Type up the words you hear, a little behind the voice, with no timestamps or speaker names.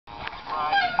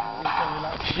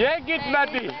Jij het,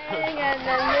 Matty.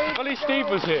 Ollie Steve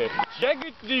was here. Jij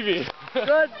het, Stevie.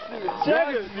 Good, Jij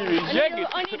het, Stevie. Jij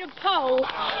het. I need a pole.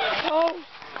 Oh.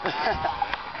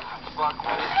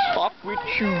 Up with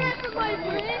you.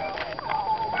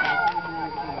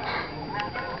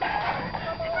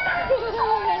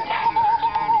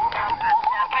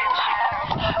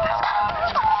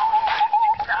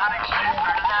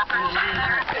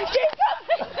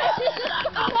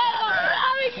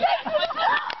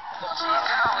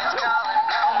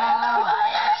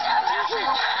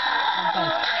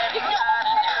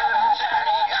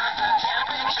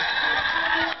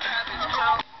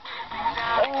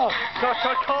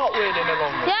 Try cartwheeling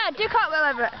along there. Yeah, do cartwheel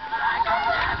over it.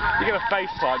 You get a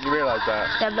FaceTime, you realise that?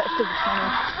 Yeah, but it's still funny.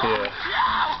 Yeah.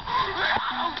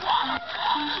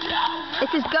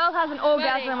 It's this girl has an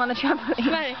orgasm on the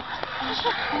trampoline. Ready.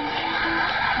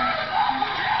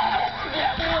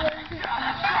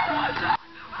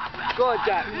 Go on,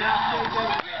 Jack.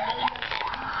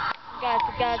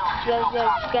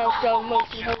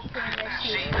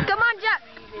 Come on, Jack.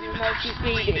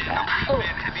 Oh,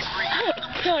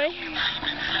 sorry.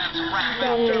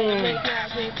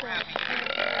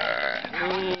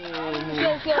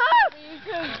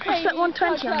 What's that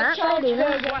 120 on that?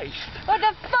 Waste. What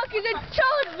the fuck is a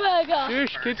Charles burger?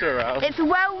 Jewish kids are around. It's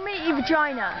well meaty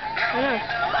vagina.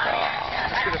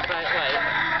 Just gonna play it, wait.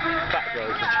 Fat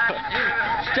girls.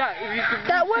 Jack, if you could...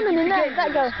 That woman in there,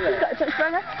 that girl. She's got a touch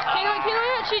burger. Can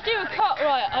I actually do a cut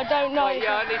right? I don't know. Wait,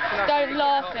 yeah, I need to know. Don't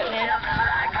laugh at me.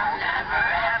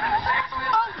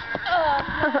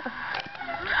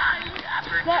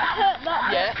 That hurt that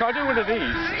bit. Yeah. Try doing one of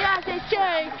these. That's a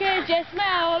joke, it just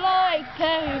smell like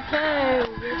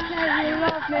poo-poo. You say you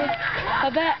love me, I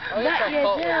bet you do.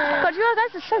 God, you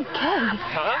guys are so gay.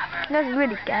 Huh? That's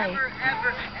really gay.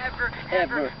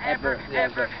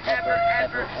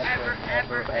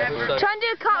 Try and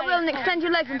do a cartwheel and extend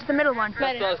your legs into the middle one.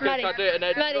 Ready, So I was going to try to do it and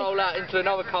then ready. roll out into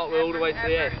another cartwheel all the way to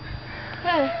the end.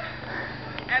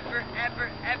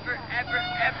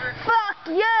 Fuck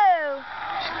you!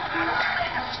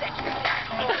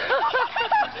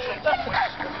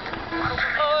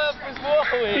 Oh, that was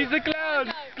wowie. He's a clown.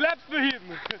 Clap for him.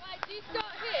 Right, do you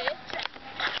start here?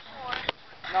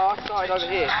 No, I started over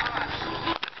here.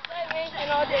 Let me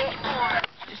and I'll do it.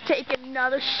 Just take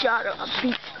another shot or I'll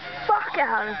beat the fuck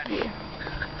out of you.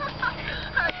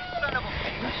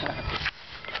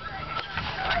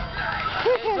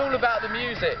 It's all about the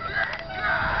music.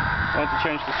 I want to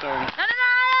change the song. No.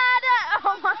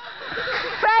 Oh my.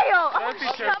 Fail! Don't be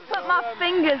I can't careful. put my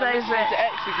fingers over To it.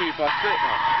 execute by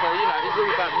Slipknot. So, you know, it's all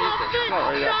about music. It's not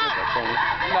really that good, that song.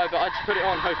 No, but I just put it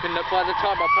on hoping that by the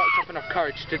time I plucked up enough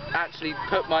courage to actually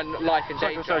put my life in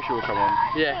danger. Social will come on.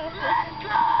 Yeah.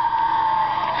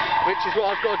 Which is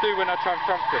what I've got to do when I try and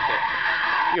front flip it.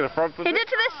 You got a front foot? Hey, do it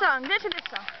to this song. Do it to this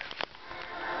song.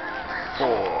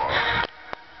 4.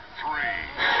 3.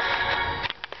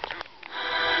 2.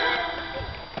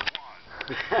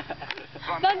 1.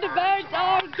 Thunderbirds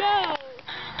are go!